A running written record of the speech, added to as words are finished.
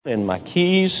And my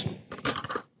keys.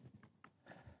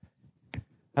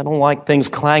 I don't like things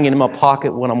clanging in my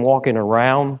pocket when I'm walking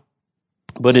around,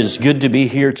 but it's good to be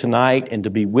here tonight and to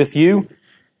be with you.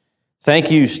 Thank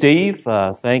you, Steve.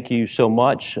 Thank you so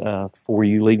much for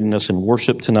you leading us in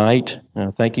worship tonight.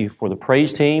 Thank you for the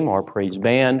praise team, our praise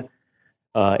band.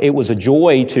 It was a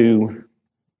joy to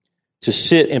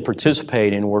sit and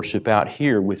participate in worship out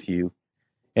here with you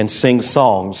and sing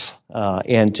songs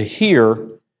and to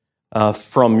hear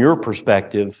from your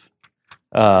perspective,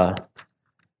 what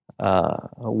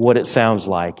it sounds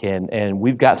like. And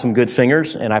we've got some good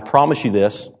singers, and I promise you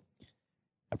this,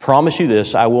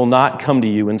 I will not come to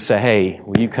you and say, hey,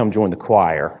 will you come join the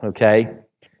choir, okay?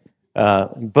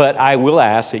 But I will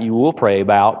ask that you will pray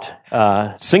about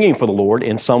singing for the Lord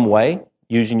in some way,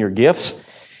 using your gifts.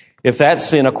 If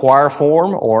that's in a choir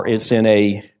form or it's in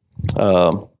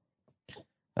on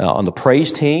the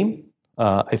praise team,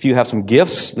 if you have some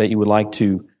gifts that you would like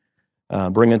to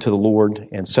bring into the Lord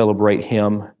and celebrate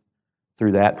Him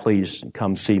through that, please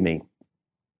come see me.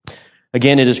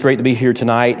 Again, it is great to be here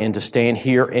tonight and to stand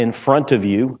here in front of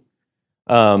you.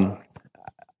 I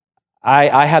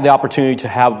had the opportunity to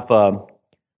have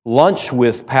lunch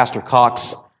with Pastor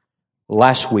Cox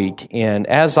last week, and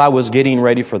as I was getting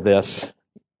ready for this,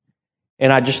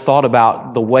 and I just thought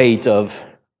about the weight of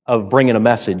bringing a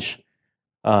message.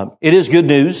 It is good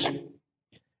news.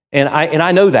 And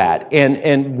I know that.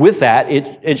 And with that,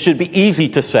 it should be easy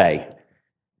to say.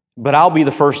 But I'll be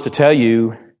the first to tell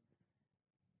you,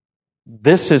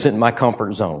 this isn't my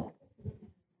comfort zone.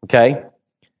 Okay?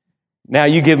 Now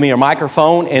you give me a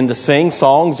microphone and to sing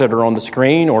songs that are on the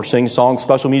screen or sing songs,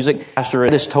 special music, Pastor,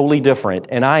 it is totally different.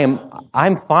 And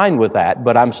I'm fine with that,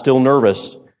 but I'm still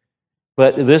nervous.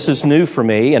 But this is new for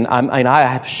me, and I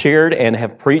have shared and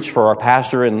have preached for our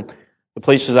pastor in the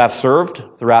places I've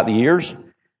served throughout the years.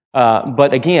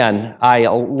 But again, I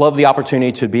love the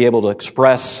opportunity to be able to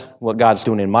express what God's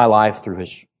doing in my life through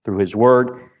His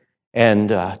Word.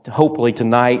 And hopefully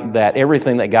tonight that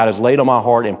everything that God has laid on my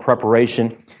heart in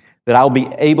preparation, that I'll be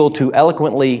able to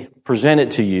eloquently present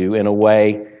it to you in a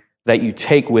way that you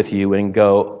take with you and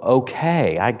go,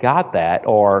 okay, I got that.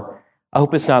 Or I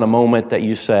hope it's not a moment that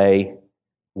you say,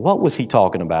 what was he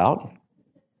talking about?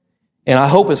 And I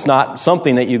hope it's not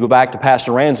something that you go back to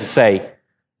Pastor Rand and say,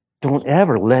 don't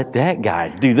ever let that guy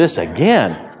do this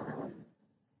again.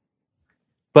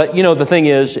 But, the thing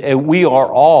is, we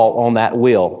are all on that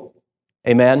wheel.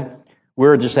 Amen?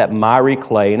 We're just that miry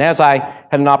clay. And as I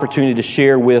had an opportunity to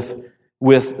share with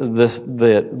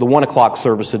the 1 o'clock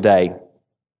service today,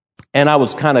 and I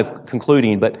was kind of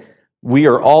concluding, but we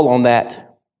are all on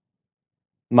that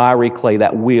miry clay,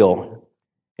 that wheel.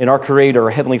 And our Creator, our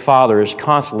Heavenly Father, is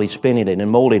constantly spinning it and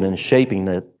molding it and shaping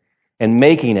it and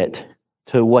making it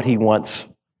to what He wants.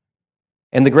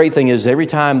 And the great thing is, every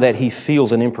time that He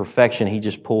feels an imperfection, He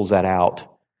just pulls that out.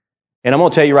 And I'm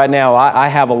going to tell you right now, I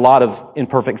have a lot of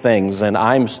imperfect things, and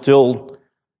I'm still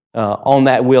on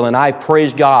that wheel, and I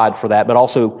praise God for that, but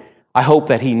also I hope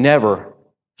that He never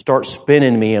starts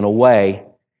spinning me in a way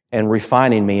and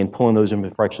refining me and pulling those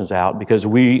imperfections out, because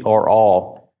we are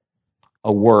all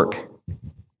a work.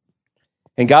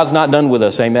 And God's not done with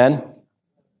us, amen?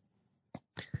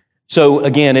 So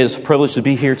again, it's a privilege to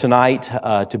be here tonight,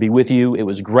 to be with you. It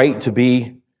was great to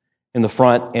be in the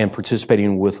front and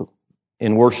participating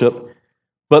in worship.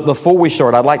 But before we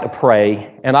start, I'd like to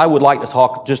pray, and I would like to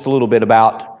talk just a little bit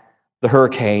about the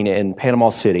hurricane in Panama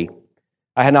City.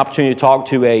 I had an opportunity to talk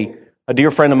to a dear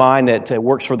friend of mine that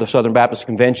works for the Southern Baptist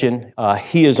Convention.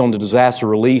 He is on the disaster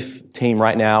relief team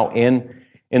right now in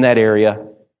that area.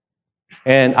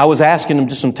 And I was asking him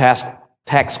just some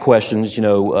tax questions,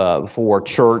 for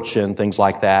church and things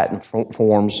like that, and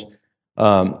forms.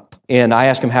 And I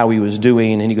asked him how he was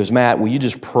doing, and he goes, Matt, will you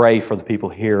just pray for the people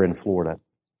here in Florida?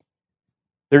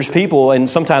 There's people, and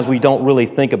sometimes we don't really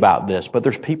think about this, but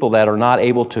there's people that are not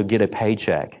able to get a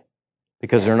paycheck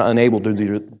because they're unable to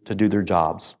do their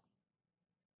jobs.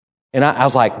 And I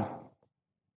was like,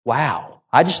 wow.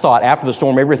 I just thought after the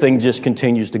storm, everything just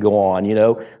continues to go on.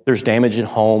 There's damage in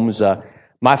homes.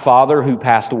 My father, who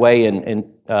passed away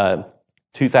in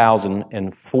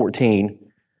 2014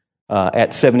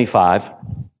 at 75,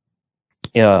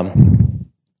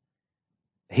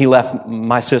 he left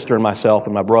my sister and myself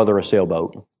and my brother a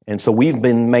sailboat. And so we've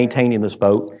been maintaining this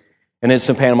boat, and it's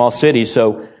in Panama City.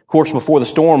 So, of course, before the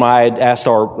storm, I had asked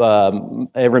our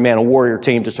Every Man a Warrior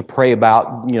team just to pray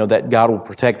about, that God will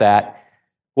protect that.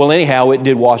 Well, anyhow, it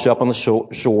did wash up on the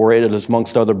shore. It is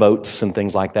amongst other boats and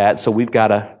things like that. So we've got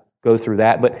to go through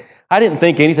that. But I didn't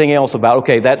think anything else about,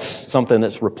 okay, that's something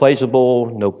that's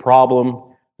replaceable, no problem,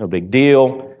 no big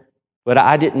deal. But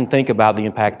I didn't think about the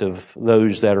impact of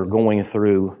those that are going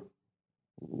through,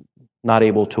 not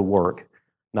able to work,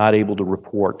 not able to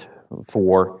report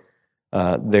for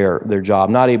their job,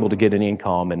 not able to get an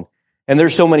income, and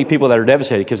there's so many people that are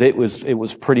devastated because it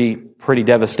was pretty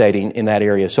devastating in that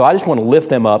area. So I just want to lift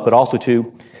them up, but also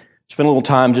to spend a little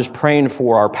time just praying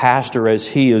for our pastor as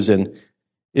he is in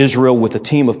Israel with a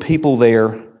team of people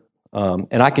there.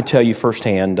 And I can tell you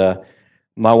firsthand,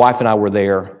 my wife and I were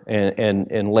there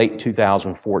in late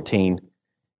 2014,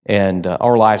 and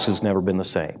our lives has never been the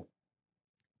same.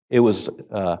 It was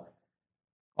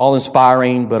all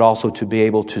inspiring, but also to be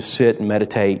able to sit and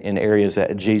meditate in areas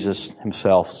that Jesus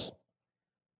himself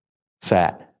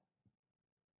sat,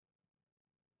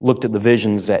 looked at the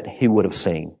visions that he would have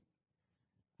seen,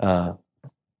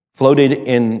 floated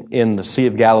in the Sea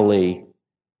of Galilee,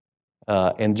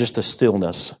 and just a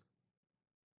stillness,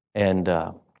 and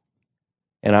I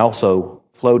also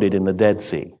floated in the Dead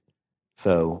Sea,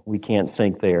 so we can't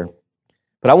sink there.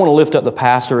 But I want to lift up the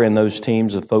pastor and those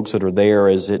teams of folks that are there,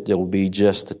 as it will be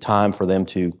just a time for them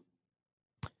to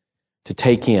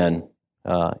take in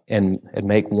and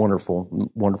make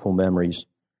wonderful memories.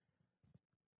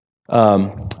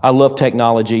 I love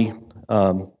technology.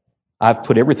 I've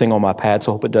put everything on my pad,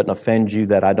 so I hope it doesn't offend you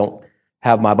that I don't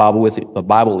have my Bible with it. The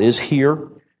Bible is here.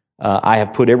 I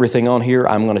have put everything on here.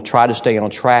 I'm going to try to stay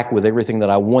on track with everything that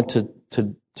I want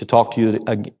to talk to you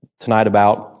tonight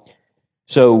about.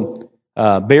 So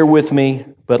bear with me,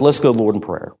 but let's go to the Lord in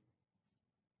prayer.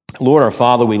 Lord, our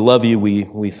Father, we love you.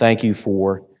 We thank you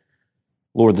for,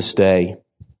 Lord, this day.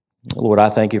 Lord, I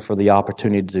thank you for the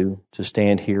opportunity to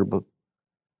stand here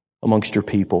amongst your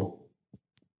people.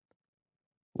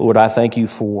 Lord, I thank you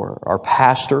for our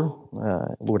pastor,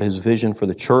 Lord, his vision for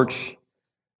the church.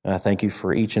 I thank you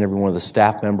for each and every one of the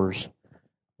staff members,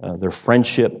 their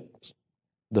friendships,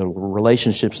 the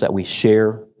relationships that we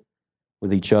share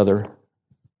with each other,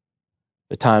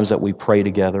 the times that we pray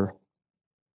together.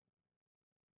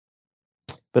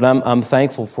 But I'm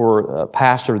thankful for a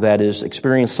pastor that has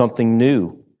experienced something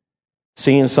new,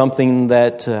 seeing something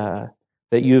that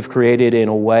you've created in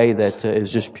a way that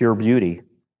is just pure beauty.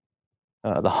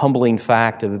 The humbling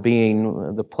fact of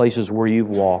being the places where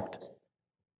you've walked,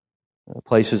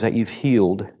 places that you've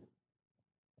healed.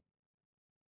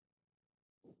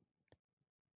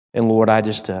 And Lord, I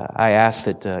ask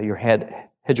that your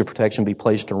hedge of protection be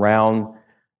placed around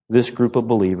this group of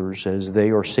believers as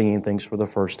they are seeing things for the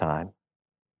first time.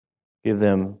 Give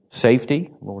them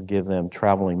safety, Lord, give them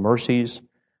traveling mercies,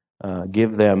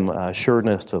 give them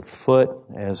sureness of foot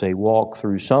as they walk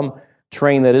through some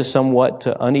terrain that is somewhat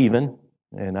uneven.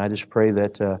 And I just pray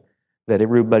that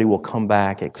everybody will come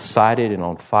back excited and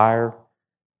on fire,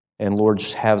 and Lord,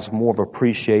 just has more of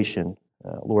appreciation,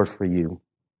 Lord, for you.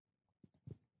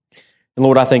 And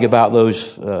Lord, I think about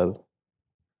those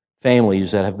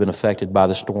families that have been affected by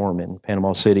the storm in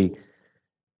Panama City,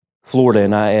 Florida,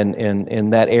 and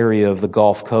in that area of the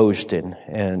Gulf Coast, and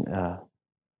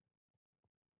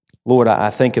Lord, I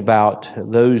think about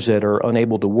those that are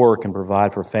unable to work and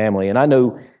provide for family, and I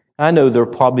know there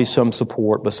will probably some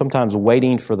support, but sometimes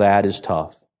waiting for that is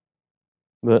tough.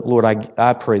 But Lord,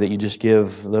 I pray that you just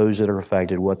give those that are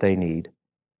affected what they need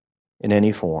in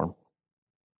any form.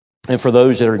 And for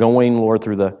those that are going, Lord,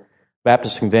 through the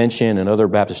Baptist Convention and other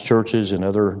Baptist churches and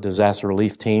other disaster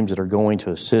relief teams that are going to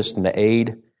assist and to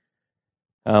aid,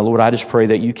 Lord, I just pray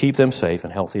that you keep them safe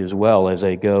and healthy as well as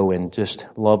they go and just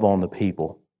love on the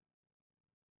people.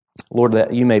 Lord,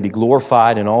 that you may be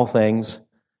glorified in all things.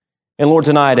 And Lord,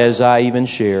 tonight as I even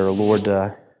share, Lord,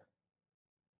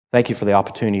 thank you for the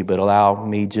opportunity, but allow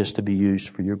me just to be used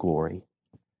for your glory.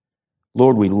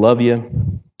 Lord, we love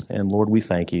you, and Lord, we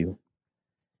thank you.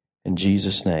 In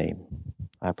Jesus' name,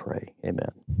 I pray.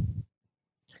 Amen.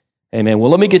 Amen.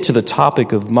 Well, let me get to the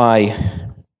topic of my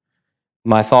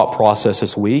thought process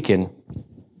this week. And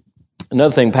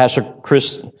another thing, Pastor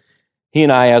Chris, he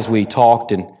and I, as we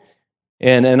talked,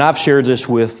 and I've shared this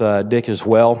with Dick as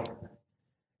well.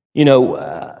 You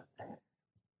know,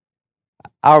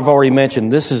 I've already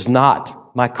mentioned this is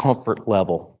not my comfort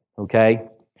level, okay?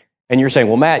 And you're saying,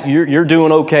 well, Matt, you're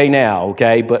doing okay now,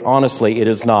 okay? But honestly, it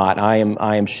is not. I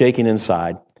am shaking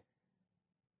inside.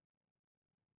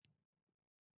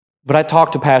 But I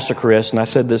talked to Pastor Chris, and I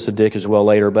said this to Dick as well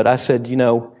later, but I said, you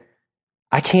know,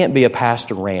 I can't be a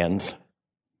Pastor Rands.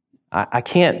 I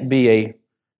can't be a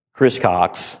Chris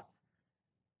Cox.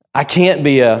 I can't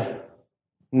be a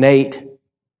Nate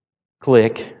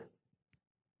Click.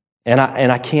 And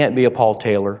I can't be a Paul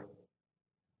Taylor.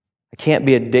 I can't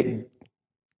be a Dick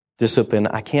Discipline.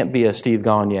 I can't be a Steve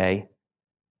Gagne.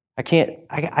 I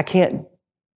can't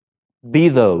be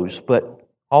those, but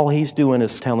All he's doing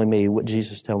is telling me what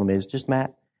Jesus is telling me is just,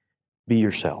 Matt, be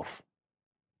yourself.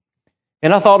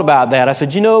 And I thought about that. I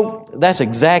said, that's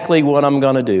exactly what I'm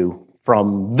going to do.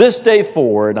 From this day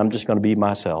forward, I'm just going to be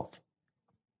myself.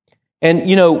 And,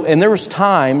 and there was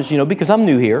times, because I'm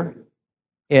new here,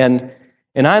 and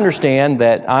I understand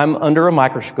that I'm under a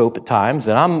microscope at times,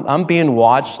 and I'm being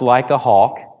watched like a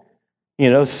hawk,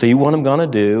 see what I'm going to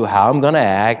do, how I'm going to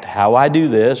act, how I do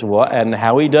this, and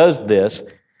how he does this.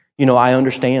 I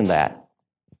understand that.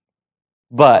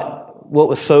 But what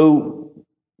was so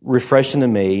refreshing to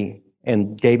me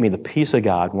and gave me the peace of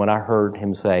God when I heard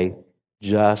him say,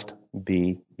 just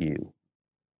be you.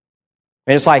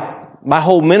 And it's like my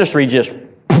whole ministry just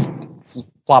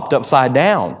flopped upside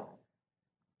down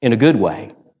in a good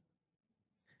way.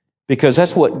 Because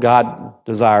that's what God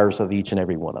desires of each and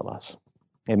every one of us.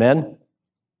 Amen?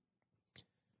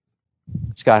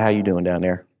 Scott, how you doing down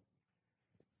there?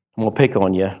 I'm going to pick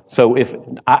on you. So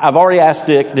I've already asked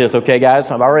Dick this, okay,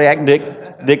 guys? I've already asked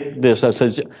Dick this. I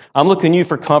said, I'm looking you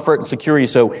for comfort and security.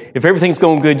 So if everything's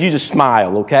going good, you just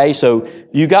smile, okay? So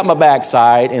you got my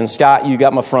backside, and Scott, you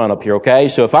got my front up here, okay?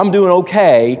 So if I'm doing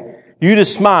okay, you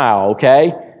just smile,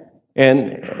 okay?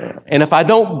 And if I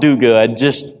don't do good,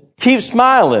 just keep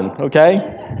smiling,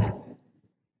 okay?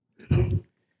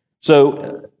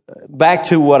 So back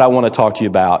to what I want to talk to you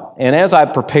about. And as I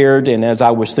prepared and as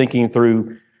I was thinking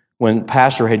through when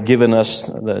Pastor had given us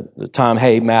the time,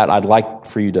 hey, Matt, I'd like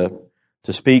for you to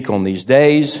speak on these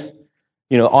days,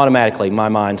 automatically my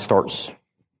mind starts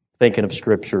thinking of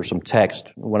Scripture, some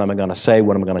text, what am I going to say,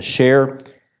 what am I going to share.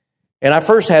 And I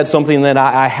first had something that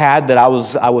I had that I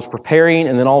was preparing,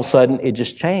 and then all of a sudden it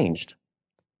just changed.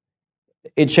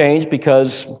 It changed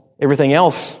because everything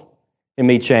else in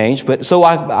me changed. But so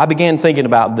I began thinking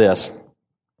about this.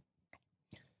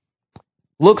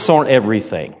 Looks aren't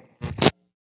everything.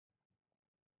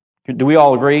 Do we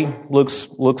all agree?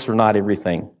 Looks are not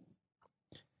everything.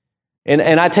 And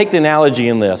I take the analogy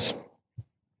in this.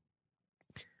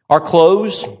 Our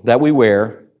clothes that we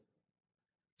wear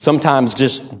sometimes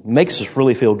just makes us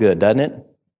really feel good, doesn't it?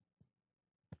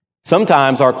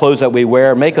 Sometimes our clothes that we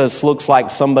wear make us look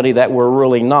like somebody that we're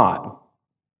really not.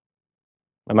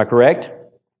 Am I correct?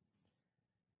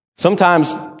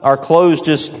 Sometimes our clothes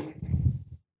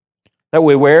that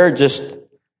we wear just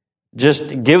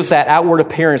gives that outward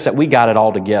appearance that we got it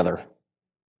all together.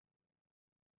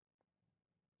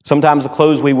 Sometimes the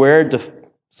clothes we wear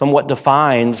somewhat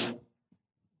defines,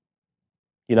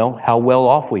 how well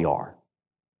off we are.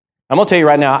 I'm going to tell you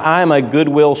right now, I'm a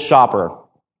Goodwill shopper.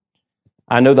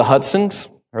 I know the Hudsons.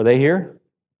 Are they here?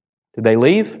 Did they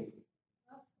leave?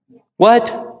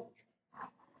 What?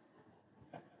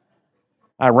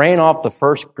 I ran off the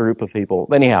first group of people.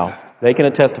 Anyhow, they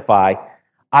can testify.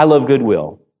 I love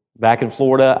Goodwill. Back in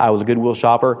Florida, I was a Goodwill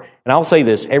shopper. And I'll say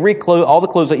this, all the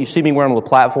clothes that you see me wearing on the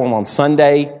platform on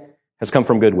Sunday has come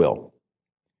from Goodwill.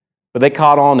 But they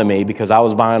caught on to me because I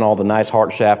was buying all the nice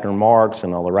Hartshafter Marks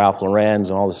and all the Ralph Lauren's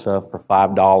and all this stuff for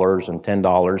 $5 and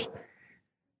 $10.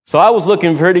 So I was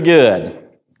looking pretty good.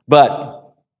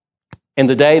 But in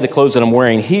the day, the clothes that I'm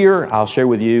wearing here, I'll share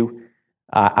with you,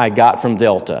 I got from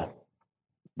Delta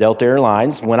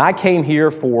Airlines. When I came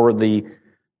here for the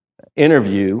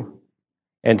interview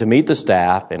and to meet the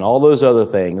staff and all those other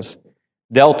things,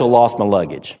 Delta lost my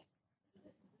luggage.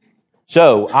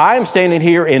 So I'm standing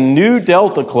here in new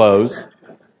Delta clothes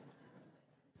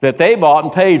that they bought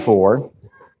and paid for,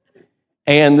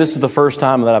 and this is the first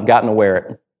time that I've gotten to wear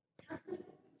it.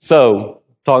 So,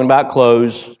 talking about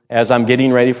clothes, as I'm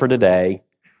getting ready for today,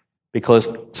 because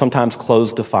sometimes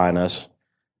clothes define us,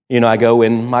 I go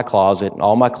in my closet, and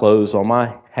all my clothes on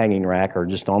my hanging rack are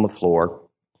just on the floor.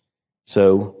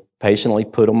 So, patiently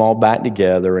put them all back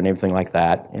together and everything like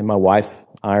that. And my wife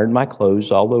ironed my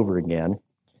clothes all over again.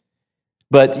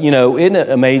 But, isn't it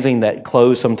amazing that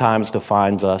clothes sometimes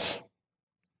defines us?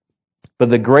 But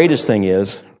the greatest thing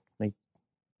is,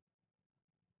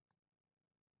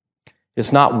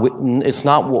 it's not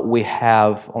what we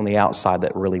have on the outside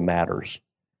that really matters.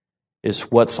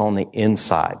 It's what's on the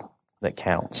inside that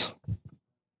counts.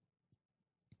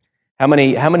 How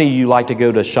many of you like to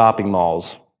go to shopping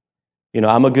malls?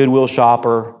 I'm a Goodwill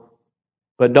shopper,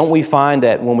 but don't we find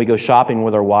that when we go shopping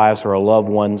with our wives or our loved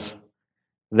ones,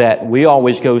 that we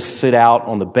always go sit out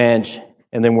on the bench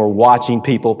and then we're watching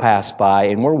people pass by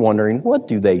and we're wondering, what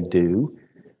do they do?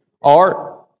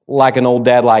 Or, like an old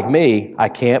dad like me, I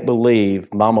can't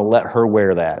believe Mama let her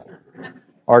wear that.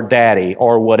 Or Daddy,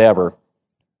 or whatever.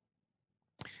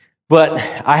 But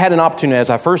I had an opportunity, as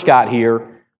I first got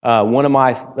here, one of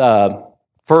my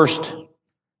first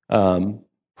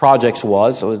projects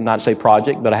was, not to say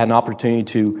project, but I had an opportunity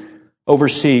to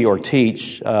oversee or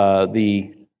teach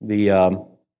the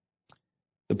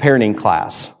parenting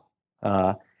class.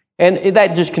 And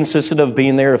that just consisted of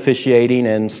being there, officiating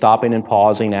and stopping and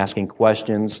pausing, asking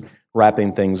questions,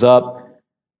 wrapping things up.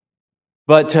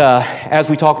 But as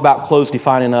we talk about clothes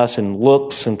defining us and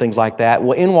looks and things like that,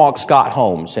 well, in walks Scott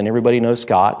Holmes, and everybody knows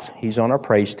Scott. He's on our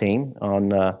praise team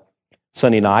on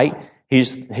Sunday night.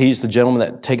 He's the gentleman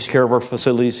that takes care of our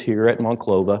facilities here at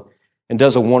Monclova and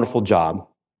does a wonderful job.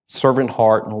 Servant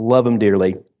heart, and love him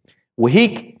dearly. Well,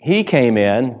 he came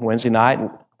in Wednesday night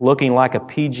looking like a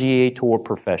PGA Tour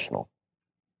professional.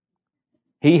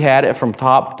 He had it from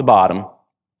top to bottom.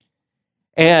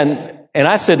 And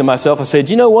I said to myself, I said,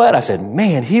 you know what? I said,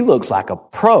 man, he looks like a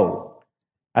pro.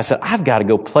 I said, I've got to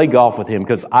go play golf with him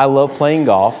because I love playing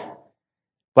golf.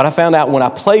 But I found out when I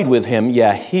played with him,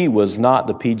 yeah, he was not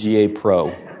the PGA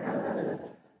pro.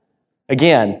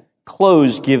 Again,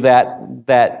 clothes give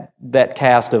that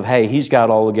cast of, hey, he's got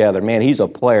it all together. Man, he's a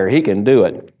player. He can do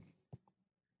it.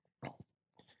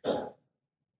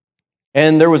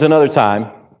 And there was another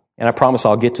time, and I promise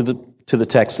I'll get to the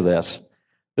text of this.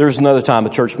 There was another time a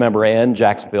church member in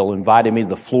Jacksonville invited me to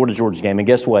the Florida-Georgia game, and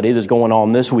guess what? It is going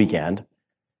on this weekend.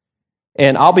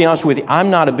 And I'll be honest with you, I'm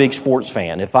not a big sports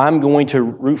fan. If I'm going to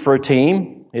root for a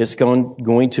team, it's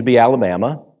going to be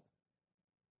Alabama.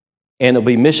 And it'll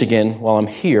be Michigan while I'm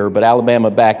here, but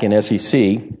Alabama back in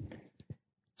SEC.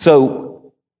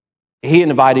 So he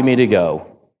invited me to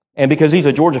go. And because he's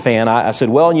a Georgia fan, I said,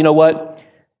 well, you know what?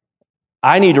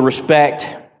 I need to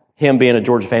respect him being a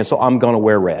Georgia fan, so I'm going to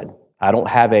wear red. I don't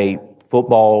have a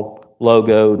football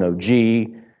logo, no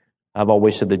G. I've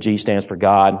always said the G stands for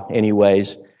God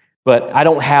anyways. But I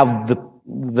don't have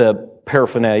the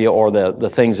paraphernalia or the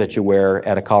things that you wear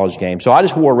at a college game. So I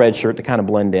just wore a red shirt to kind of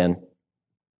blend in.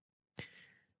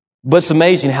 But it's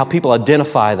amazing how people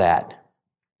identify that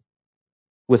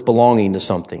with belonging to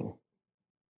something.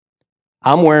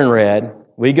 I'm wearing red.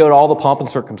 We go to all the pomp and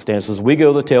circumstances. We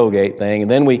go to the tailgate thing, and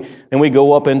then we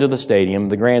go up into the stadium,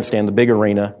 the grandstand, the big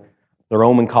arena, the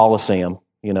Roman Coliseum,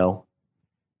 getting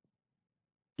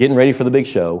ready for the big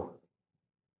show.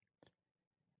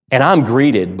 And I'm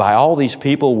greeted by all these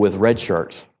people with red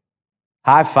shirts,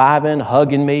 high-fiving,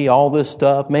 hugging me, all this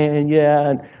stuff. Man, yeah,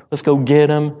 and let's go get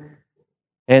them.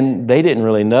 And they didn't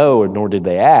really know, nor did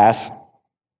they ask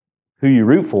who you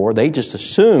root for. They just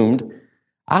assumed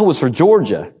I was for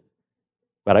Georgia.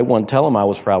 But I wouldn't tell them I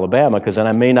was for Alabama because then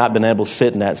I may not have been able to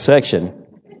sit in that section.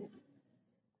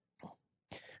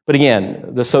 But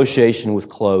again, the association with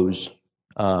clothes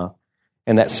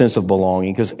and that sense of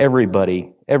belonging, because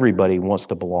everybody wants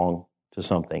to belong to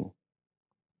something.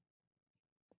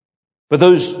 But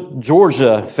those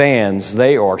Georgia fans,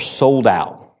 they are sold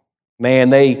out. Man,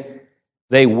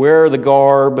 they wear the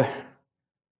garb,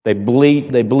 they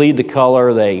bleed the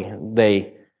color,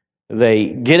 they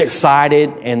get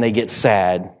excited and they get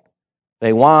sad.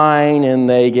 They whine and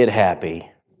they get happy.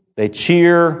 They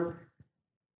cheer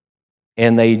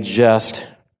and they just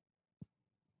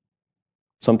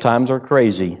sometimes are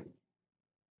crazy.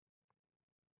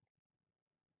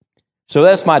 So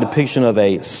that's my depiction of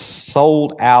a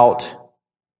sold-out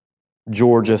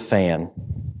Georgia fan.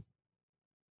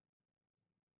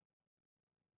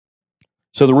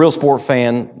 So the real sport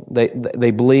fan,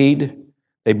 they bleed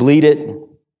it,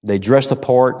 they dress the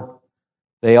part,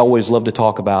 they always love to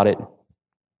talk about it.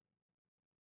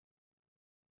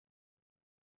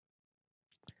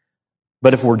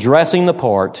 But if we're dressing the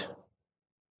part,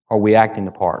 are we acting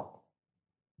the part?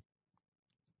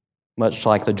 Much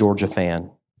like the Georgia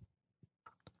fan.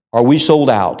 Are we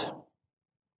sold out?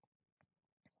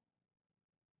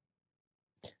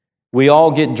 We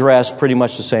all get dressed pretty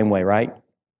much the same way, right?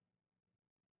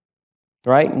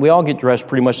 Right? We all get dressed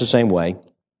pretty much the same way.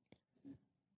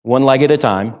 One leg at a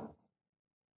time.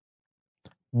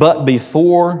 But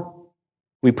before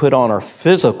we put on our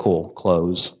physical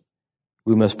clothes,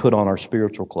 we must put on our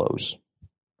spiritual clothes.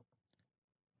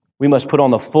 We must put on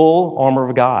the full armor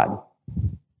of God.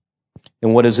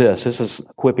 And what is this? This is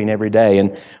equipping every day.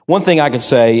 And one thing I could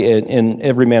say in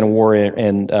Every Man of War,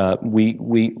 and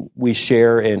we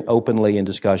share and openly in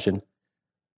discussion.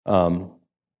 I'll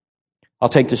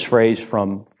take this phrase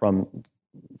from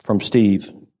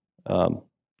Steve.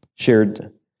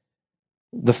 Shared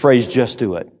the phrase "just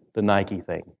do it," the Nike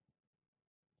thing.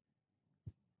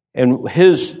 And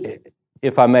his,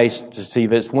 if I may,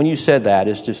 Steve, it's when you said that,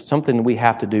 it's just something we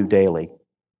have to do daily.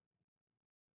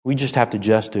 We just have to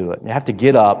do it. You have to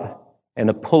get up and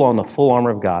to pull on the full armor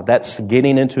of God. That's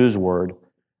getting into His Word,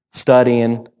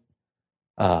 studying,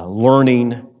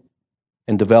 learning,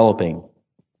 and developing.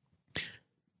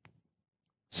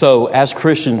 So as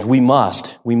Christians, we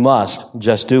must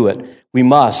just do it. We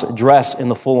must dress in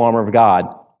the full armor of God.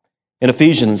 In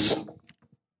Ephesians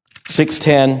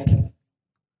 6:10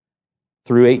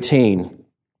 through 18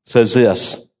 says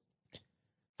this,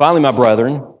 "Finally, my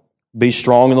brethren, be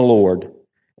strong in the Lord,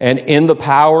 and in the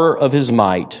power of his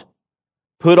might,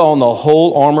 put on the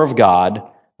whole armor of God,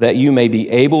 that you may be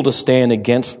able to stand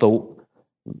against the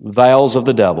wiles of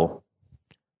the devil.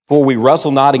 For we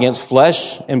wrestle not against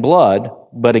flesh and blood,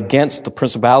 but against the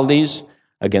principalities,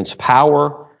 against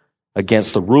power,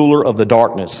 against the ruler of the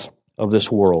darkness of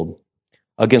this world,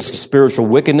 against the spiritual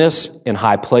wickedness in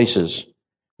high places.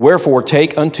 Wherefore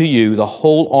take unto you the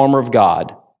whole armor of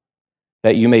God,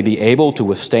 that you may be able to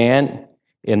withstand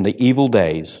in the evil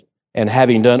days. And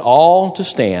having done all to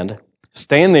stand,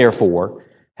 stand therefore,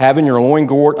 having your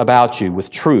loincloth about you with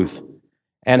truth,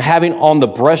 and having on the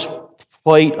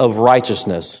breastplate of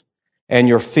righteousness, and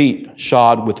your feet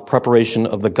shod with preparation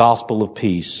of the gospel of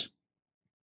peace.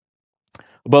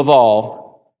 Above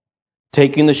all,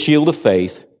 taking the shield of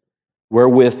faith,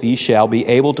 wherewith ye shall be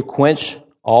able to quench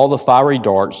all the fiery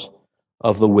darts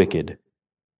of the wicked.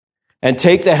 And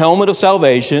take the helmet of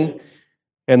salvation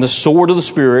and the sword of the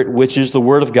Spirit, which is the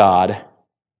word of God,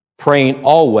 praying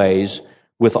always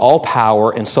with all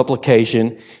power and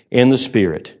supplication in the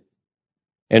Spirit,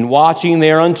 and watching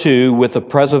thereunto with the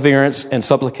perseverance and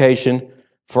supplication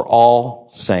for all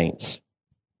saints."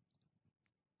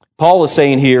 Paul is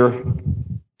saying here,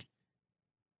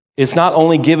 it's not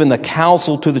only given the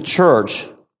counsel to the church,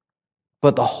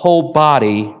 but the whole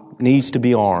body needs to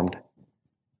be armed.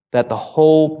 That the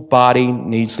whole body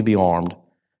needs to be armed.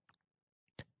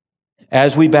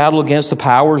 As we battle against the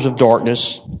powers of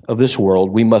darkness of this world,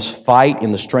 we must fight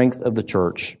in the strength of the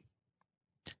church,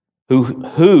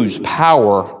 whose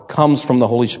power comes from the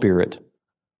Holy Spirit.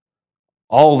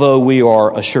 Although we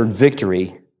are assured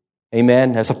victory,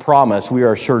 amen, as a promise, we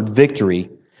are assured victory,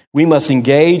 we must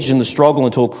engage in the struggle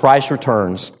until Christ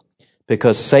returns,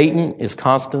 because Satan is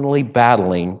constantly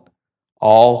battling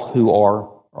all who are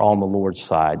on the Lord's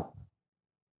side.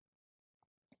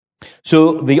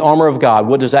 So the armor of God,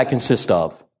 what does that consist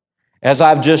of? As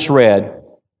I've just read,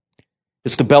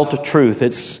 it's the belt of truth,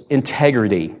 it's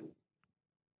integrity.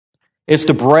 It's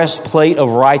the breastplate of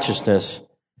righteousness.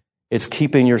 It's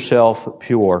keeping yourself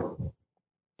pure.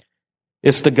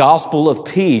 It's the gospel of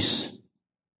peace,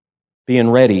 being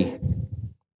ready.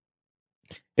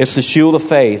 It's the shield of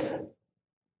faith.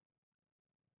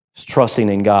 It's trusting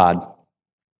in God.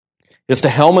 It's the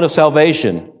helmet of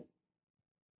salvation.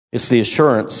 It's the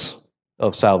assurance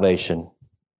of salvation.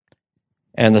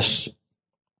 And the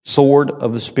sword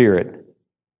of the Spirit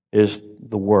is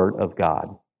the Word of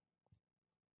God.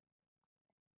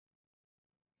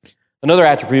 Another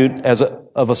attribute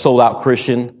of a sold-out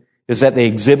Christian is that they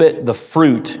exhibit the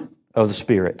fruit of the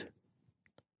Spirit.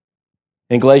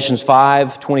 In Galatians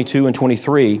 5:22 and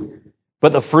 23,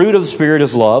 "But the fruit of the Spirit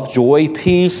is love, joy,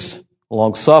 peace,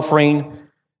 long-suffering,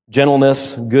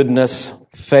 gentleness, goodness,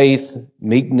 faith,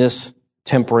 meekness,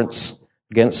 temperance.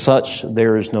 Against such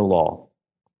there is no law."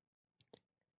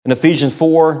 In Ephesians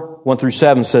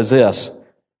 4:1-7 says this,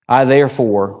 "I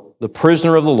therefore, the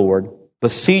prisoner of the Lord,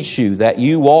 beseech you that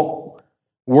you walk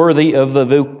worthy of the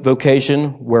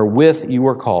vocation wherewith you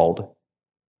are called,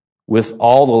 with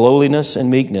all the lowliness and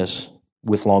meekness,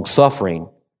 with long-suffering,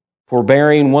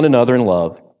 forbearing one another in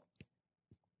love,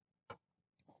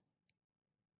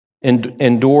 and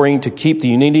enduring to keep the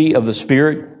unity of the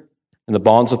Spirit and the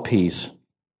bonds of peace.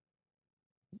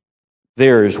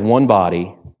 There is one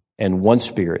body and one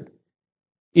Spirit,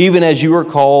 even as you are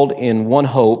called in one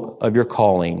hope of your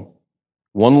calling,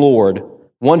 one Lord,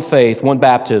 one faith, one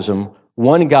baptism,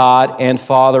 one God and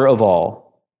Father of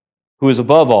all, who is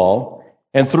above all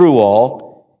and through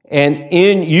all and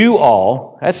in you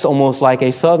all." That's almost like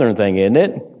a Southern thing, isn't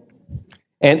it?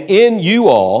 "And in you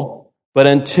all, but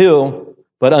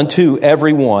unto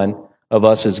every one of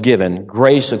us is given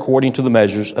grace according to the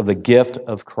measures of the gift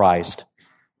of Christ."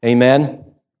 Amen.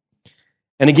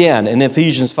 And again, in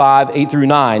Ephesians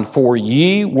 5:8-9, "For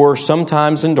ye were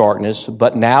sometimes in darkness,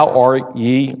 but now are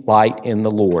ye light in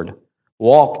the Lord.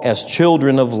 Walk as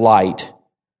children of light.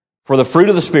 For the fruit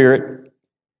of the Spirit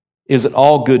is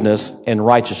all goodness and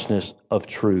righteousness of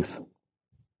truth."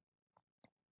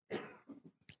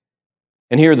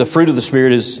 And here, the fruit of the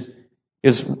Spirit is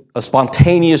a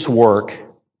spontaneous work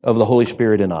of the Holy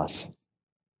Spirit in us.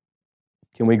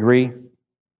 Can we agree?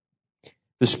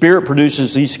 The Spirit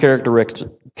produces these characters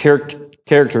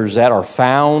that are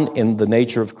found in the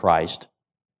nature of Christ.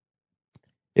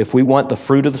 If we want the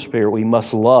fruit of the Spirit, we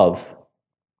must love.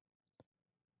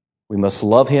 We must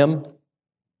love Him,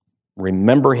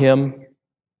 remember Him,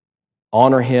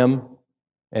 honor Him,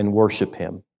 and worship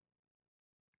Him.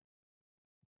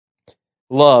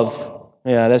 Love,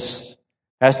 that's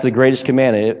the greatest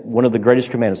commandment, one of the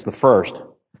greatest commandments, the first.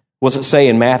 What's it say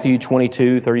in Matthew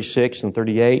 22, 36 and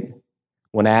 38?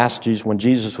 When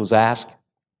Jesus was asked,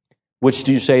 which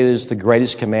do you say is the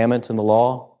greatest commandment in the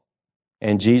law?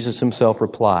 And Jesus Himself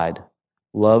replied,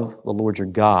 love the Lord your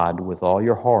God with all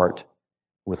your heart,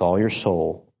 with all your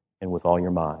soul, and with all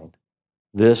your mind.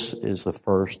 This is the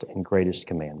first and greatest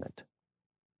commandment.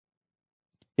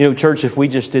 Church, if we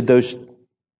just did those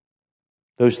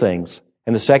things,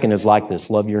 and the second is like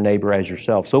this, love your neighbor as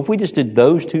yourself. So if we just did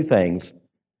those two things,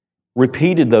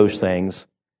 repeated those things,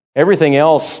 everything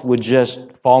else would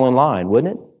just fall in line,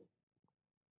 wouldn't it?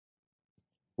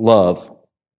 Love.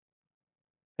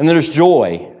 And there's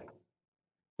joy.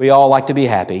 We all like to be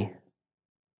happy.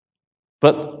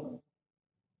 But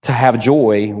to have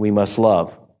joy, we must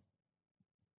love.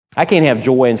 I can't have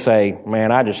joy and say,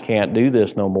 man, I just can't do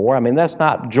this no more. That's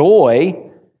not joy.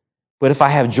 But if I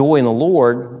have joy in the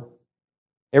Lord,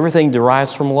 everything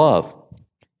derives from love.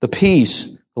 The peace,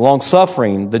 the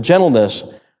long-suffering, the gentleness,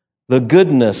 the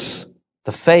goodness,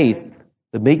 the faith,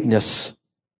 the meekness,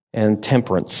 and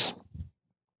temperance.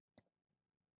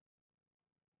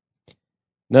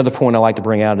 Another point I like to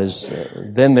bring out is,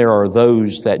 then there are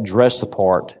those that dress the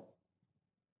part.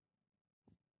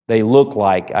 They look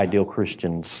like ideal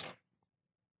Christians.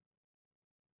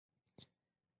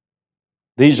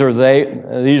 These are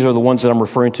the ones that I'm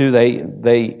referring to.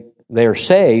 They are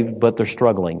saved, but they're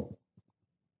struggling.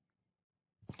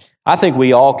 I think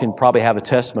we all can probably have a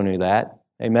testimony of that.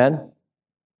 Amen?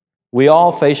 We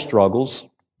all face struggles.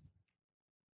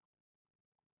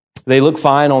 They look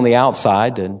fine on the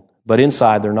outside, but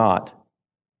inside they're not.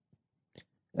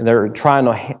 And they're trying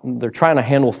to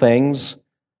handle things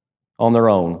on their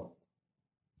own.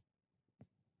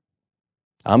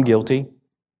 I'm guilty.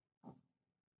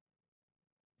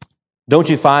 Don't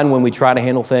you find when we try to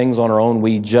handle things on our own,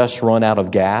 we just run out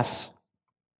of gas?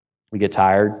 We get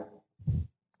tired.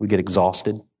 We get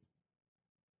exhausted.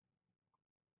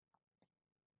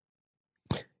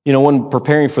 When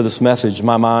preparing for this message,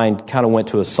 my mind kind of went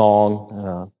to a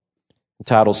song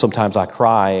entitled Sometimes I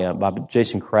Cry by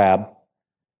Jason Crabb.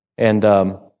 And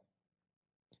I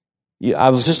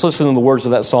was just listening to the words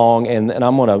of that song, and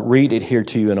I'm going to read it here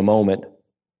to you in a moment.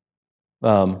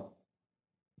 Kind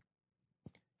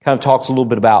of talks a little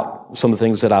bit about some of the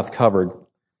things that I've covered.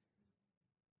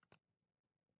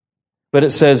 But it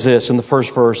says this, in the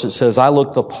first verse, it says, I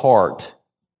look the part.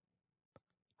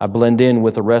 I blend in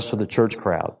with the rest of the church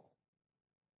crowd.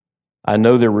 I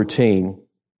know their routine,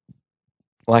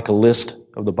 like a list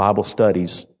of the Bible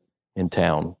studies in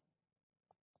town.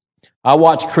 I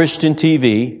watch Christian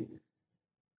TV.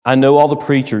 I know all the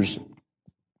preachers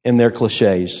and their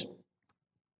cliches.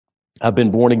 I've been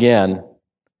born again,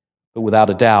 but without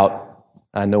a doubt,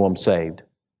 I know I'm saved.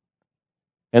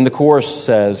 And the chorus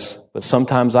says, but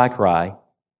sometimes I cry.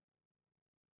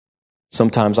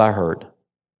 Sometimes I hurt.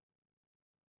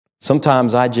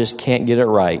 Sometimes I just can't get it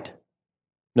right,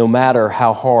 no matter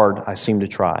how hard I seem to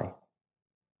try.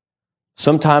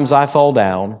 Sometimes I fall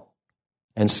down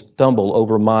and stumble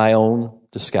over my own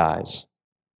disguise.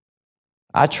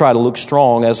 I try to look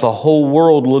strong as the whole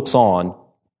world looks on,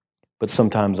 but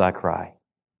sometimes I cry.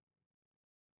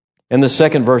 And the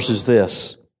second verse is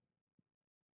this.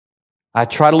 I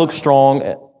try to look strong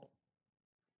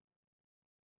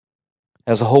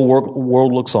as the whole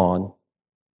world looks on,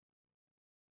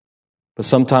 but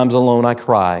sometimes alone I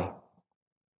cry.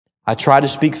 I try to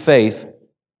speak faith,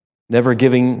 never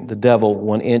giving the devil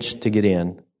 1 inch to get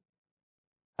in.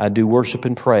 I do worship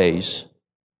and praise.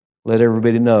 Let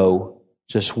everybody know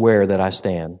just where that I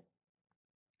stand.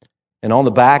 And on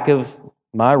the back of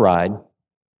my ride,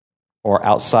 or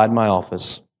outside my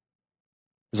office,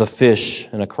 is a fish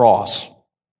and a cross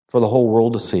for the whole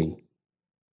world to see.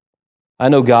 I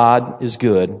know God is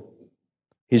good.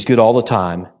 He's good all the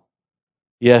time.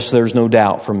 Yes, there's no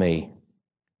doubt for me.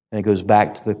 And it goes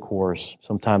back to the chorus.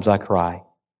 Sometimes I cry.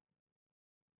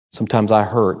 Sometimes I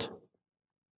hurt.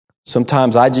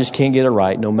 Sometimes I just can't get it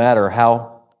right, no matter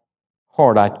how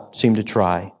hard I seem to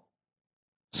try.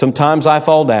 Sometimes I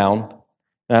fall down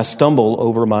and I stumble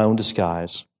over my own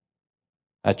disguise.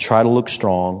 I try to look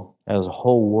strong as the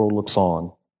whole world looks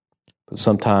on, but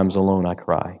sometimes alone I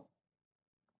cry.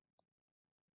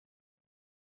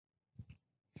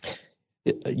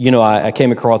 I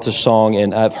came across this song,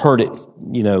 and I've heard it,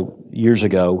 years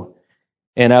ago.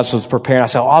 And as I was preparing, I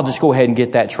said, I'll just go ahead and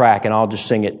get that track, and I'll just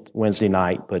sing it Wednesday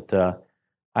night. But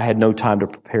I had no time to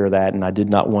prepare that, and I did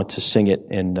not want to sing it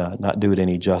and not do it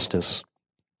any justice.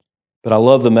 But I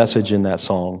love the message in that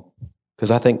song, Because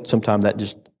I think sometimes that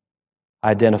just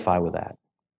identify with that.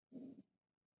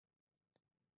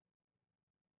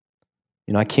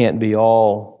 I can't be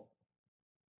all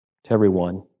to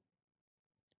everyone,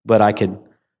 but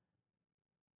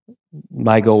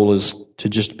my goal is to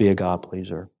just be a God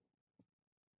pleaser,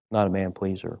 not a man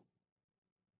pleaser.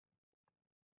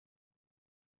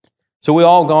 So we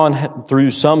all gone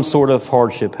through some sort of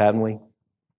hardship, haven't we?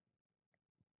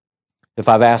 If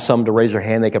I've asked some to raise their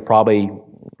hand, they could probably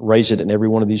raise it in every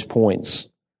one of these points.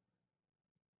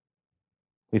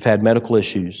 We've had medical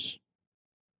issues,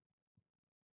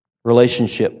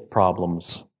 relationship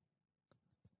problems.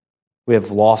 We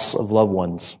have loss of loved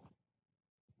ones,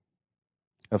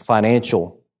 a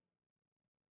financial.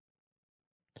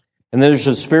 And then there's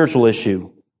a spiritual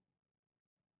issue.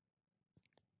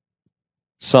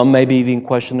 Some maybe even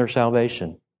question their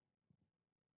salvation.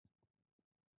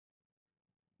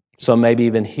 Some maybe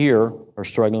even here are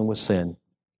struggling with sin.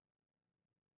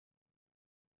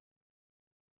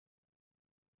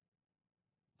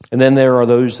 And then there are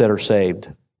those that are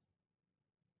saved,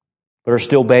 but are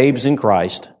still babes in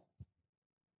Christ.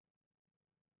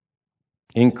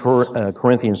 In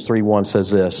Corinthians 3:1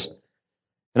 says this,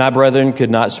 "And I, brethren,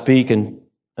 could not speak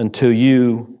unto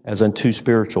you as unto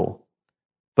spiritual,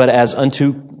 but as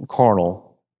unto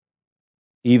carnal,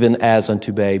 even as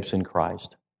unto babes in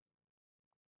Christ."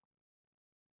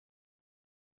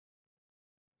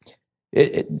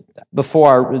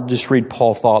 Before I just read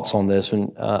Paul's thoughts on this,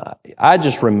 and I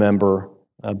just remember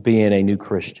being a new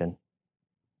Christian.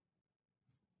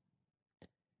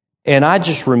 And I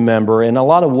just remember, and a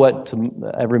lot of what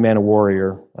Every Man a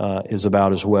Warrior is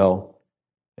about as well,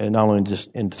 and not only just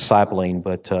in discipling,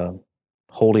 but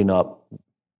holding up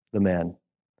the men,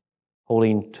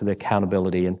 holding to the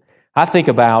accountability. And I think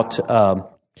about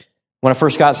when I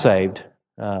first got saved,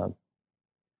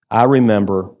 I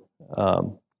remember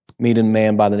meeting a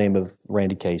man by the name of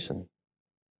Randy Kaysen.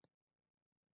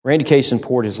 Randy Kaysen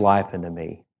poured his life into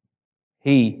me.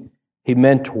 He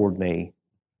mentored me.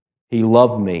 He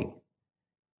loved me.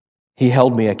 He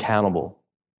held me accountable.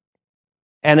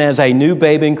 And as a new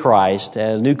babe in Christ,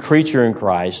 as a new creature in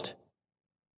Christ,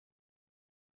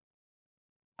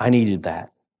 I needed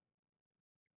that.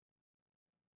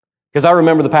 Because I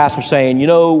remember the pastor saying,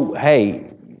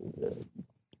 hey,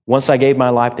 once I gave my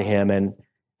life to him,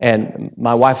 and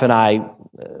my wife and I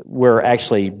were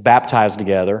actually baptized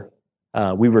together.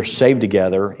 We were saved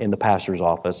together in the pastor's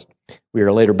office. We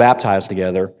were later baptized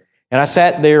together. And I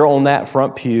sat there on that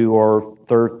front pew or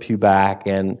third pew back,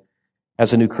 and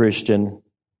as a new Christian,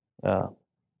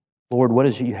 Lord, what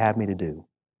is it you have me to do?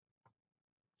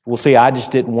 Well, see, I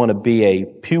just didn't want to be a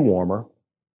pew warmer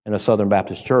in a Southern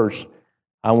Baptist church.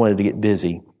 I wanted to get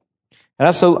busy. And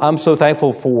I'm so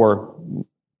thankful for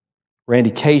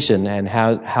Randy Kaysen and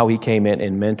how he came in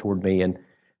and mentored me and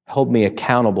held me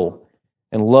accountable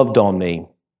and loved on me.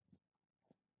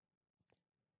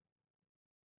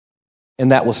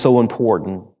 And that was so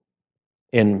important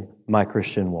in my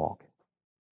Christian walk.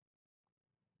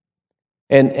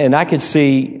 And I could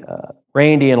see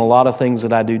Randy in a lot of things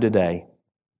that I do today.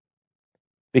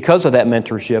 Because of that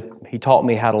mentorship, he taught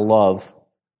me how to love,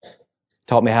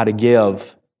 taught me how to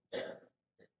give.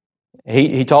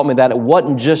 He taught me that it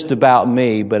wasn't just about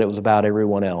me, but it was about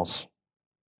everyone else.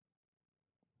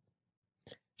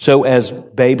 So as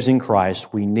babes in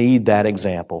Christ, we need that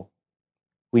example.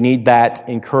 We need that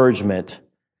encouragement.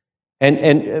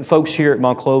 And folks here at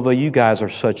Monclova, you guys are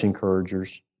such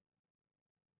encouragers.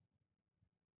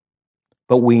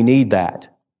 But we need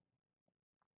that.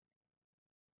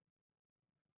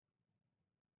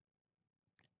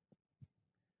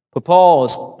 But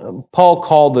Paul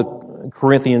called the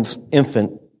Corinthians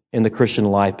infant in the Christian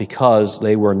life because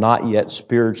they were not yet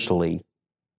spiritually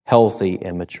healthy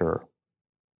and mature.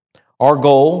 Our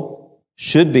goal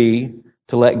should be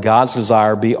to let God's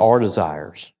desire be our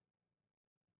desires.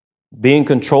 Being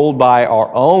controlled by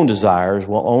our own desires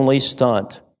will only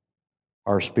stunt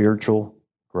our spiritual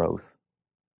growth.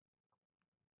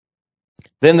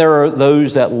 Then there are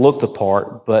those that look the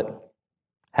part but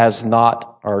has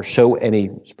not or show any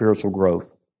spiritual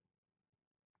growth.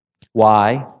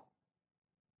 Why?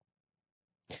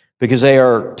 Because they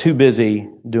are too busy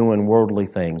doing worldly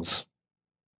things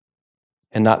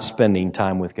and not spending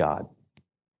time with God.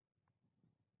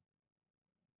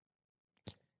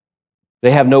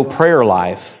 They have no prayer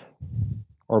life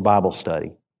or Bible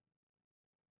study.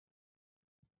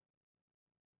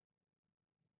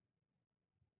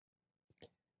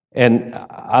 And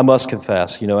I must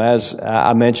confess, as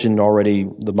I mentioned already,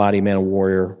 the Mighty Man of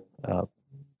Warrior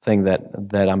thing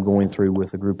that I'm going through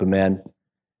with a group of men,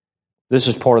 this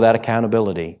is part of that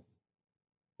accountability.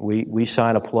 We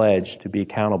sign a pledge to be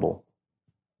accountable,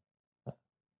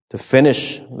 to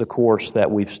finish the course that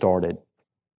we've started.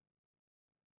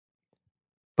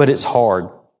 But it's hard,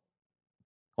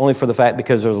 only for the fact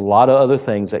because there's a lot of other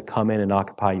things that come in and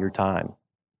occupy your time.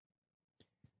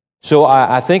 So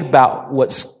I think about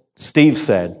what Steve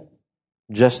said,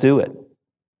 just do it.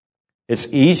 It's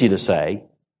easy to say,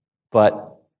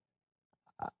 but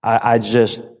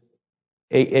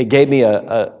it gave me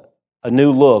a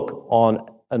new look on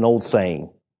an old saying.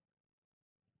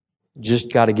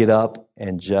 Just got to get up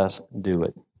and just do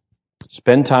it.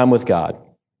 Spend time with God.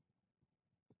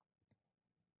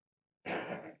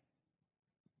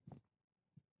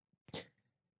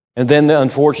 And then,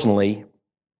 unfortunately,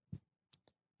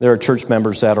 there are church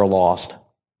members that are lost.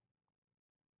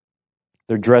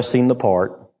 They're dressing the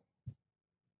part.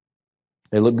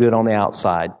 They look good on the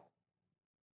outside.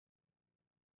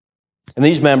 And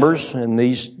these members and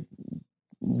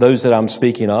those that I'm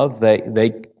speaking of,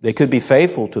 they could be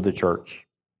faithful to the church.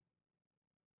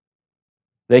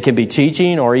 They can be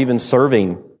teaching or even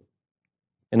serving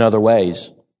in other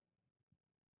ways.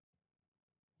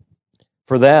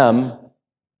 For them,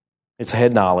 it's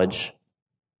head knowledge,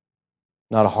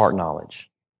 not a heart knowledge.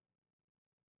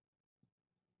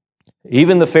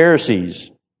 Even the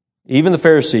Pharisees,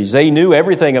 they knew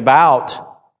everything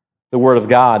about the Word of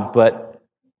God, but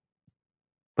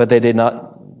they did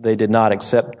not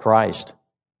accept Christ.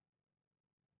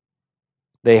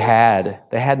 They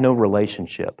had no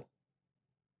relationship.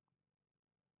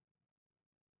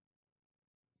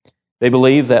 They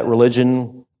believed that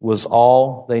religion was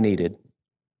all they needed.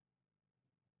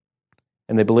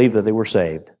 And they believed that they were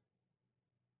saved.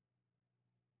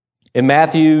 In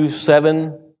Matthew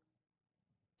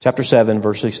chapter 7,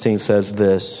 verse 16 says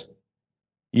this,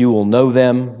 "You will know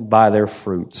them by their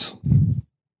fruits."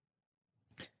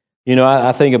 You know,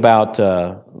 I think about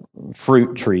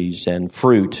fruit trees and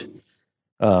fruit.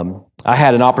 I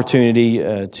had an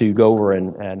opportunity to go over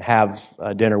and have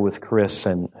dinner with Chris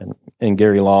and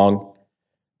Gary Long.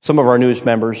 Some of our newest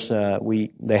members,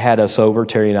 they had us over,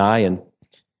 Terry and I, and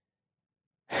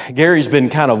Gary's been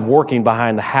kind of working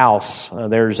behind the house.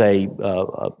 There's I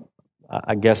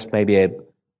guess maybe I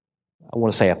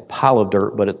want to say a pile of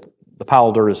dirt, but the pile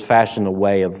of dirt is fashioned a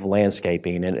way of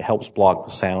landscaping, and it helps block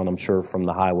the sound, I'm sure, from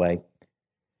the highway.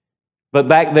 But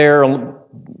back there,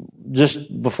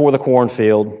 just before the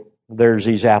cornfield, there's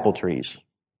these apple trees.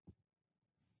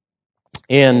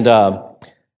 And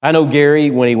I know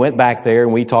Gary, when he went back there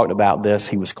and we talked about this,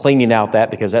 he was cleaning out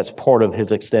that because that's part of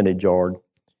his extended yard.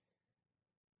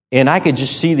 And I could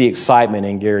just see the excitement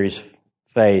in Gary's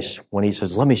face when he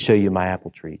says, "Let me show you my apple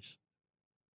trees."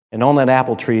 And on that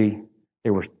apple tree,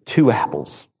 there were 2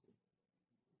 apples.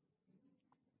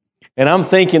 And I'm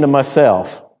thinking to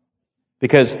myself,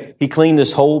 because he cleaned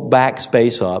this whole back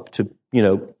space up to,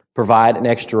 provide an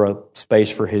extra space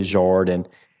for his yard. And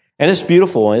it's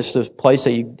beautiful. And it's this place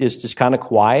that is just kind of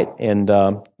quiet and,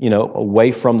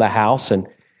 away from the house. And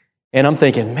I'm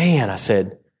thinking, man, I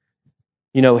said,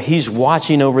 he's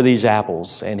watching over these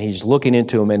apples and he's looking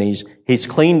into them and he's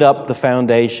cleaned up the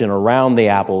foundation around the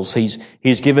apples.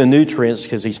 He's given nutrients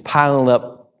because he's piling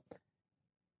up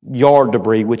yard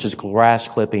debris, which is grass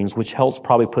clippings, which helps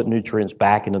probably put nutrients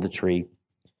back into the tree.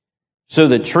 So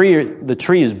the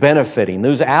tree is benefiting.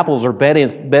 Those apples are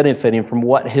benefiting from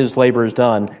what his labor has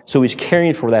done. So he's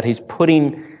caring for that. He's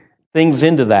putting things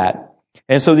into that.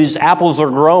 And so these apples are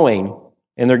growing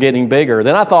and they're getting bigger.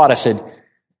 Then I said,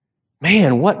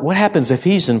 man, what happens if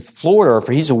he's in Florida or if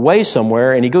he's away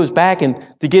somewhere and he goes back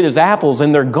to get his apples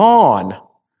and they're gone?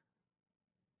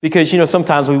 Because,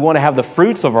 sometimes we want to have the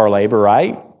fruits of our labor,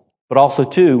 right? But also,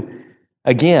 too,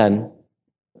 again,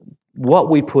 what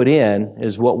we put in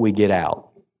is what we get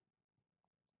out.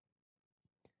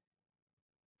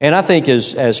 And I think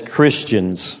as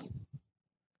Christians,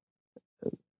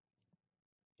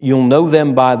 you'll know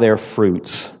them by their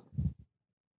fruits.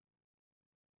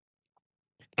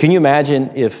 Can you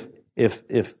imagine if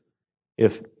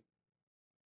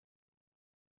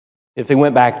they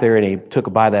went back there and he took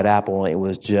a bite of that apple and it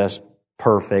was just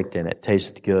perfect and it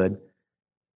tasted good?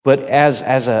 But as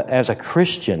a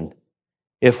Christian,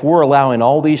 if we're allowing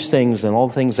all these things and all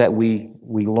the things that we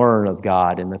learn of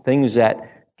God and the things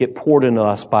that get poured into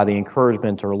us by the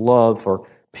encouragement or love or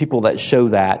people that show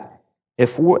that,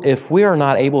 if we are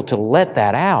not able to let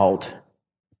that out,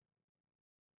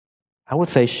 I would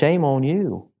say shame on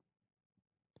you.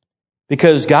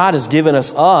 Because God has given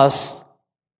us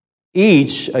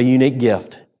each a unique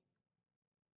gift.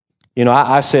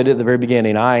 I said at the very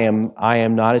beginning, I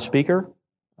am not a speaker.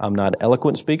 I'm not an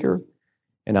eloquent speaker.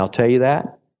 And I'll tell you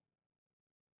that.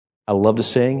 I love to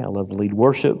sing. I love to lead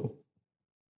worship.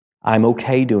 I'm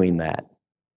okay doing that.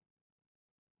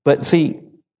 But see,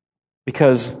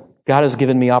 because God has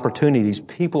given me opportunities,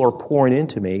 people are pouring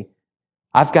into me,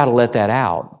 I've got to let that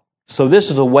out. So this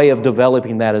is a way of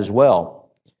developing that as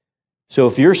well. So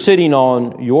if you're sitting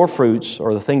on your fruits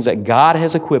or the things that God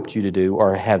has equipped you to do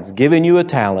or have given you a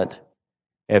talent,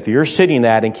 if you're sitting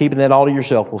that and keeping that all to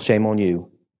yourself, well, shame on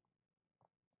you.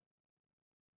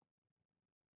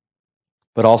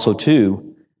 But also,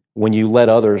 too, when you let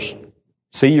others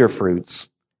see your fruits,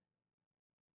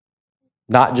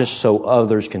 not just so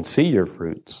others can see your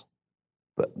fruits,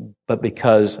 but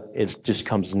because it just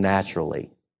comes naturally.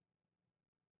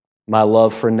 My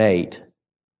love for Nate,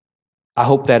 I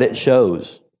hope that it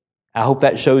shows. I hope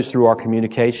that shows through our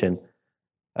communication.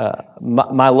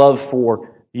 My love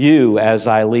for you as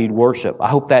I lead worship, I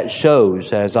hope that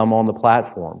shows as I'm on the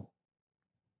platform.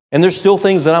 And there's still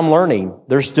things that I'm learning.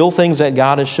 There's still things that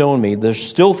God has shown me. There's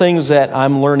still things that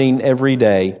I'm learning every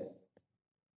day.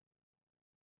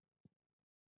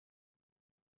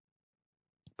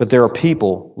 But there are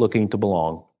people looking to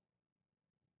belong.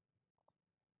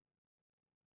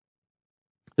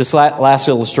 This last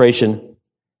illustration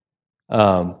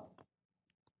that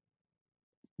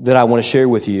I want to share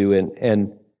with you,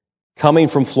 and coming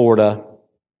from Florida,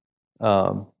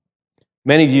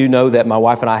 many of you know that my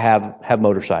wife and I have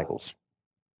motorcycles.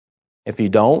 If you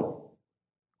don't,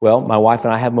 well, my wife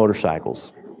and I have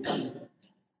motorcycles.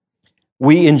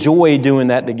 We enjoy doing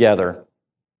that together.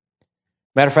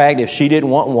 Matter of fact, if she didn't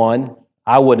want one,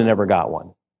 I would have never got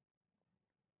one.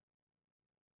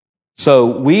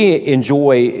 So we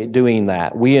enjoy doing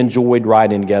that. We enjoyed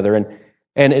riding together.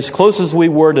 And as close as we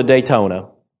were to Daytona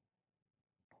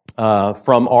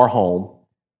from our home,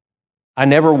 I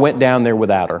never went down there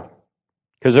without her.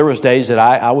 Because there was days that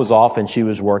I was off and she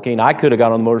was working. I could have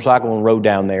got on the motorcycle and rode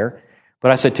down there.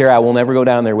 But I said, Terry, I will never go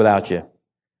down there without you.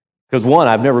 Because one,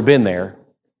 I've never been there.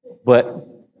 But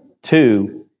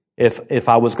two, if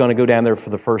I was going to go down there for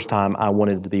the first time, I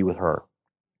wanted to be with her.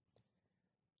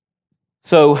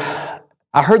 So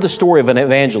I heard the story of an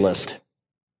evangelist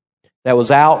that was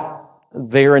out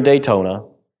there in Daytona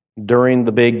during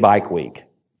the big bike week.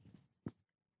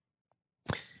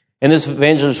 And this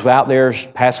evangelist was out there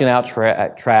passing out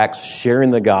tracts, sharing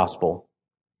the gospel.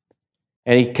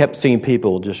 And he kept seeing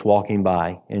people just walking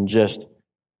by in just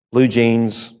blue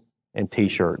jeans and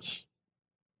T-shirts.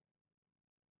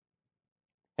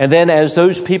 And then as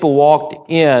those people walked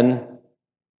in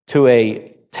to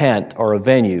a tent or a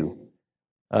venue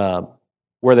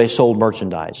where they sold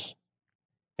merchandise,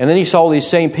 and then he saw these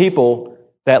same people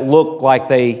that looked like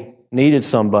they needed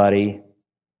somebody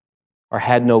or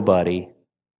had nobody,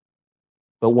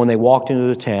 but when they walked into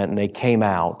the tent and they came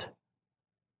out,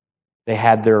 they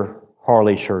had their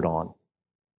Harley shirt on.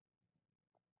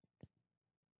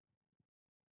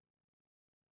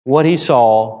 What he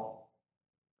saw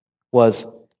was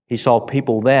he saw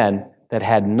people then that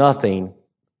had nothing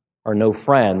or no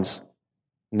friends.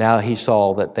 Now he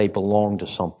saw that they belonged to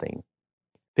something.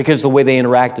 Because the way they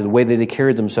interacted, the way that they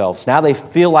carried themselves. Now they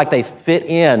feel like they fit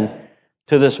in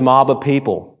to this mob of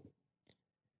people.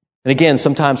 And again,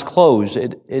 sometimes clothes,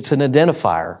 it's an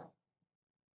identifier.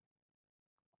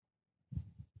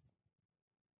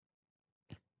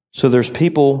 So there's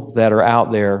people that are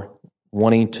out there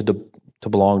wanting to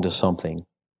belong to something.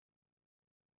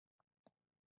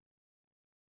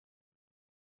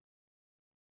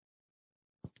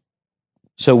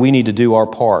 So we need to do our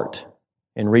part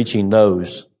in reaching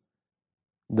those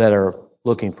that are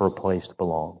looking for a place to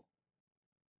belong.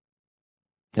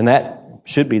 And that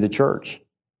should be the church.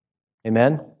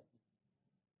 Amen?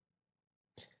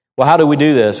 Well, how do we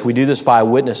do this? We do this by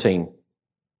witnessing.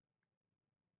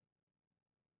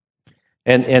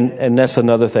 And that's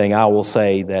another thing I will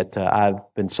say that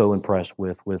I've been so impressed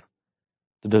with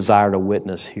the desire to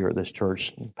witness here at this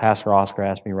church. Pastor Oscar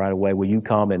asked me right away, will you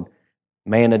come and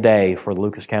man a day for the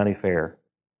Lucas County Fair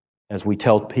as we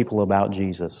tell people about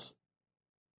Jesus?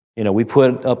 You know, we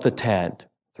put up the tent,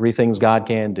 3 things God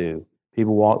can do.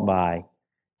 People walk by.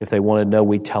 If they want to know,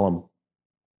 we tell them.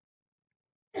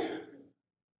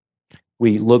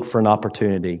 We look for an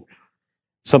opportunity.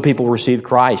 Some people received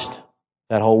Christ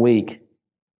that whole week.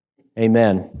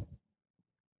 Amen.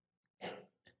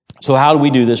 So how do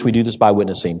we do this? We do this by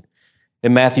witnessing.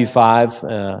 In Matthew 5,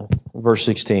 verse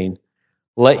 16,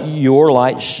 let your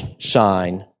light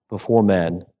shine before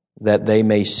men, that they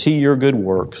may see your good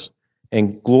works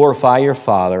and glorify your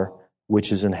Father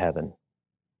which is in heaven.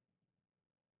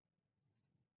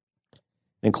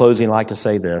 In closing, I'd like to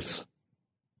say this.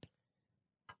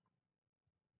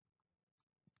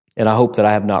 And I hope that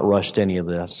I have not rushed any of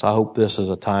this. I hope this is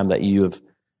a time that you have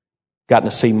gotten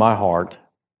to see my heart.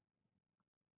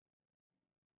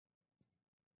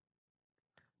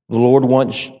 The Lord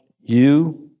wants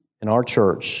you and our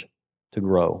church to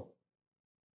grow.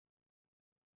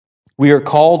 We are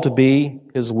called to be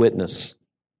His witness.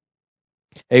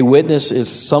 A witness is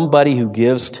somebody who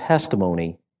gives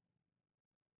testimony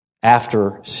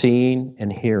after seeing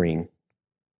and hearing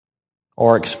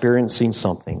or experiencing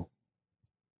something.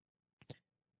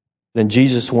 Then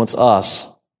Jesus wants us,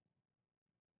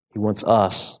 He wants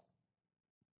us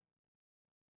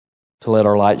to let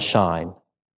our light shine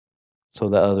so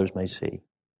that others may see.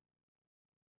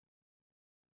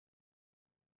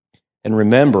 And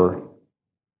remember,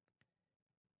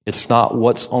 it's not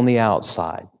what's on the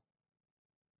outside.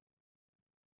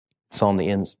 It's on the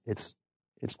it's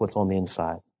what's on the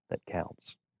inside that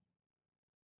counts.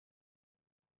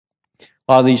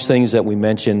 A lot of these things that we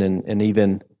mention, and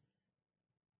even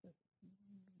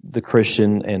the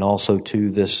Christian, and also to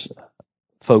this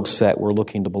folks that were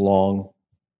looking to belong,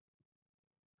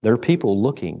 there are people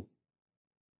looking.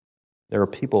 There are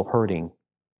people hurting.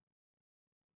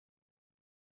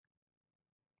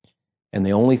 And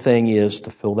the only thing is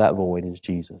to fill that void is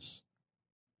Jesus.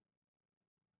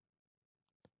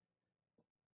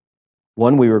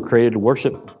 One, we were created to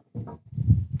worship.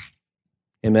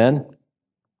 Amen?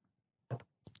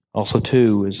 Also,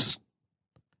 two, is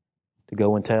to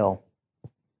go and tell.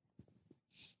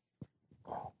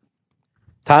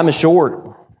 Time is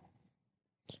short.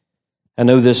 I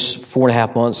know this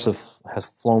 4.5 months has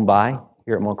flown by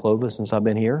here at Monclova since I've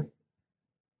been here.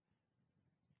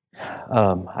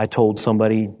 I told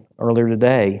somebody earlier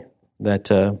today that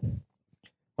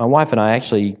my wife and I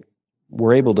actually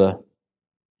were able to,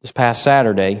 this past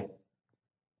Saturday,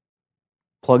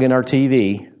 plug in our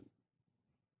TV,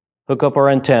 hook up our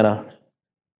antenna,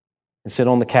 and sit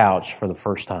on the couch for the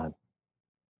first time.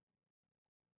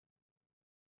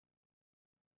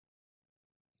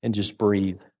 And just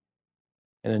breathe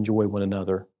and enjoy one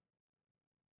another.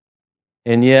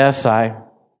 And yes, I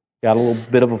got a little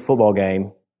bit of a football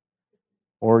game.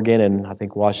 Oregon and I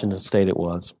think Washington State it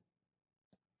was.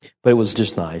 But it was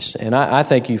just nice. And I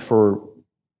thank you for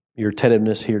your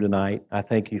attentiveness here tonight. I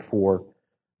thank you for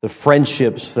the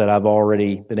friendships that I've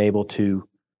already been able to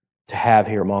have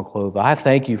here at Monclova. I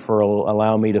thank you for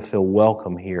allowing me to feel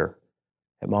welcome here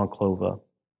at Monclova.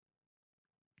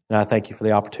 And I thank you for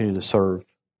the opportunity to serve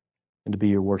and to be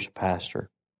your worship pastor.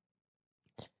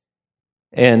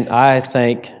 And I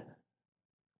thank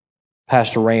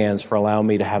Pastor Rands for allowing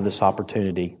me to have this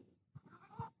opportunity.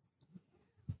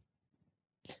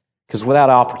 Because without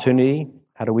opportunity,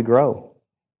 how do we grow?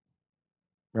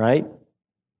 Right?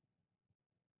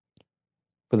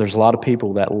 But there's a lot of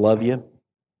people that love you,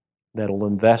 that'll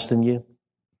invest in you.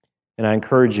 And I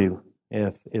encourage you,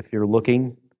 if you're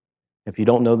looking, if you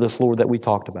don't know this Lord that we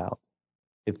talked about,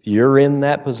 if you're in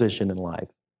that position in life,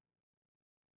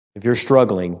 if you're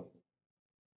struggling,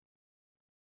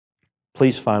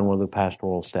 please find one of the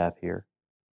pastoral staff here.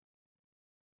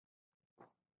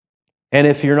 And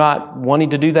if you're not wanting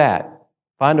to do that,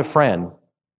 find a friend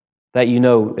that you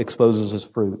know exposes his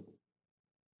fruit.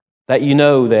 That you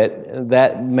know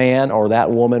that man or that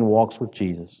woman walks with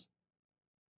Jesus.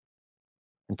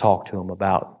 And talk to him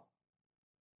about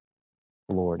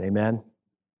the Lord. Amen?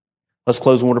 Let's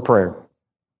close in a word of prayer.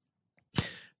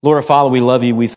 Lord our Father, we love you. We